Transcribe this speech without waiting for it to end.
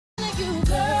you,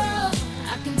 girl.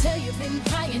 I can tell you've been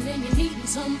crying and you're needing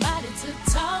somebody to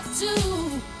talk to.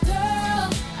 Girl,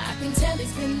 I can tell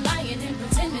he's been lying and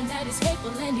pretending that he's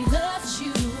faithful and he loves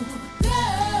you.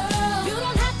 Girl, you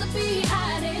don't have to be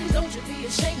hiding. Don't you be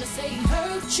ashamed to say he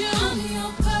hurt you. I'm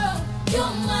your girl,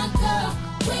 you're my girl.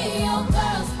 We're your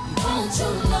girls. Won't you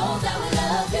know that we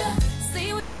love you?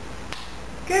 See what...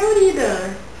 Girl, what are you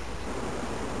doing?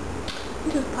 I'm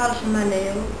just polishing my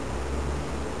nails.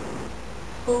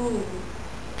 Ooh,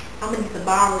 I'm gonna need to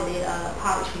borrow that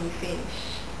polish when you finish,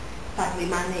 so I can get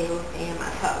my nails and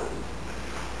my toes.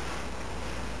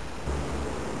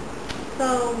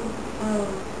 So,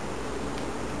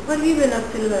 what have you been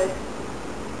up to today?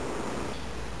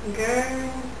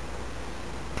 Girl,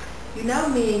 you know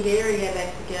me and Gary got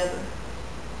back together.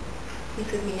 He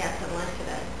took me out to lunch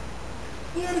today.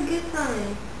 He had a good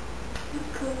time. It was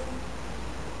cool.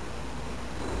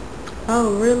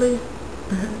 Oh, really?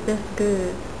 That's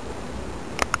good.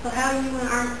 So how are you and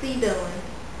RC doing?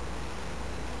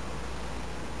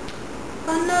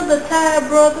 Another tired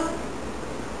brother?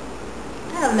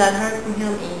 I have not heard from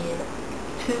him in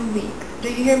 2 weeks. Do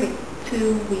you hear me?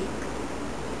 2 weeks.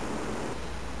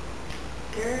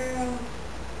 Girl,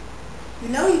 you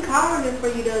know he called him for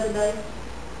you the other day.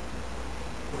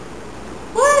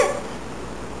 What?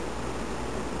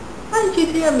 Why didn't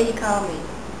you tell me he called me?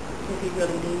 If he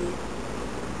really did.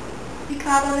 He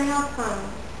called on the house phone.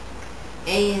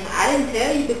 And I didn't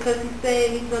tell you because he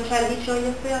said he's going to try to hit you on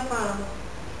your cell phone.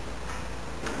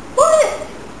 What?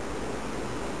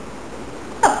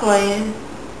 Stop playing.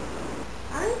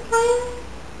 I ain't playing.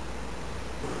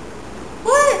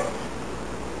 What?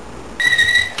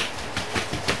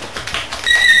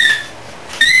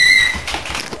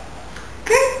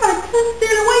 Girl, you like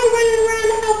twisted. Why you running around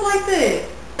the house like that?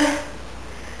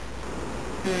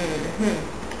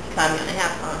 He called me on the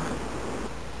house phone.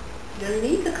 You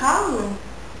need to call him.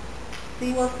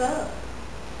 See what's up.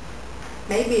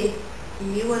 Maybe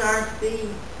you and RC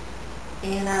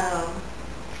and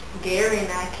Gary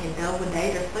and I can double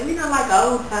date or something. You know, like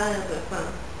old times or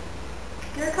something.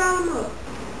 Girl, call him up.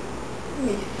 Let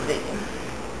me see.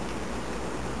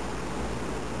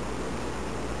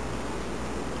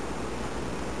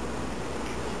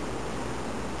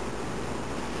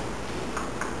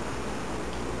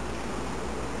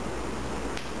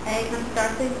 Hey, Mr.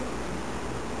 RC.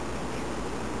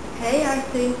 Hey,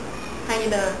 RC. How you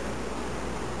doing?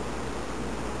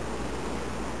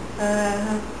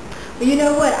 Well, you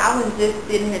know what? I was just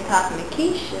sitting here talking to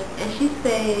Keeyshua, and she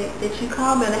said that you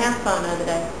called me on the house phone the other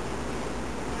day.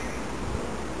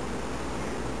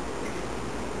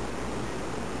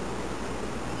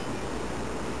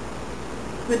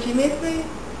 But you miss me?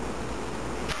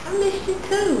 I missed you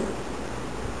too.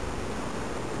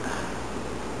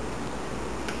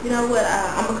 You know what?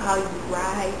 I'm going to call you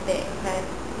right back, okay?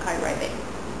 I'll call you right back.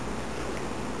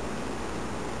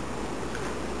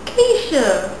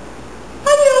 Keeyshua,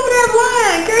 why you over there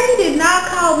lying? Girl, he did not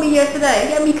call me yesterday.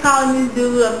 He got me calling this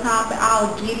dude up top and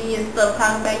all giddy and stuff,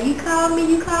 talking about, you called me.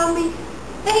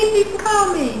 And he didn't even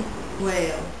call me.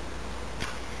 Well,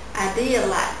 I did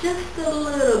lie, just a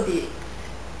little bit.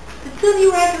 Until you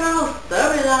were acting all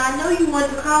stubborn, I know you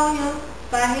wanted to call him,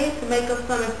 so I had to make up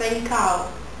something and say he called.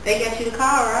 They got you to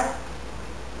call, right?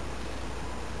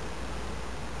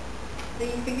 Do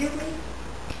you forgive me?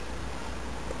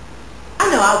 I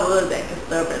know I was acting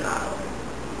stubborn and all.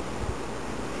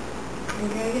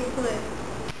 Okay, guess what?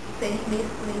 Say you miss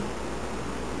me.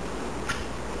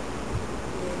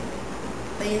 Yeah.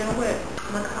 So you know what?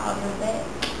 I'm gonna call him back.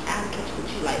 I'll catch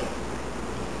with you later.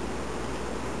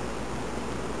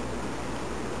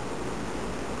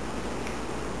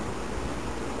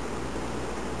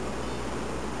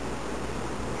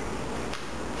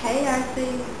 Hey, RC.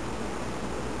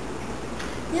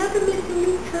 Y'all been missing me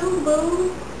too,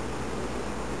 boo.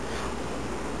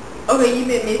 Okay, you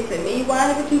been missing me.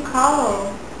 Why didn't you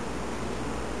call?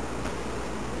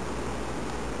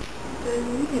 Dude,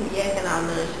 you can be acting all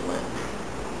nonchalant.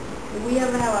 If we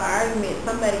ever have an argument,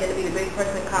 somebody got to be the big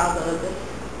person that calls the other.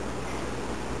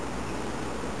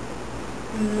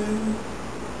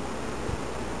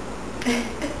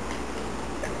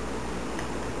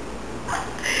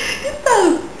 It's so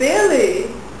silly.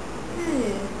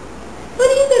 Man. What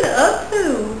have you been up to?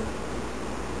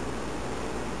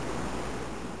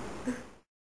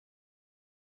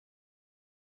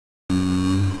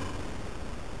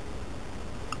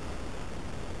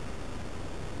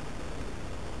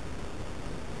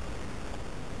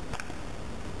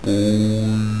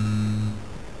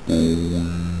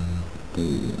 Anything,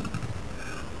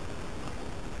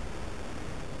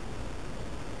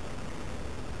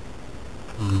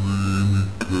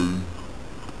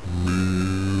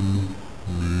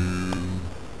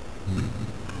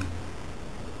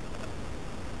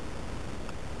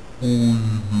 What you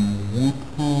do with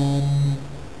him?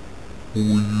 What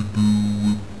you do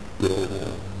with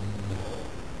them?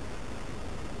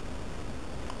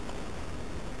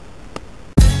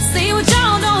 See, what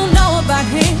y'all don't know about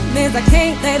him is I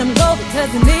can't let him go because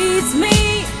he needs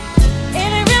me. And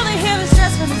it really him is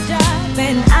stress from his job,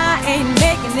 and I ain't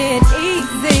making it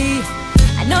easy.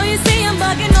 I know you see him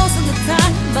bugging most of the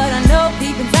time, but I know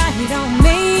deep inside he don't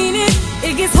mean it.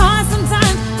 It gets hard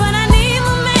sometimes, but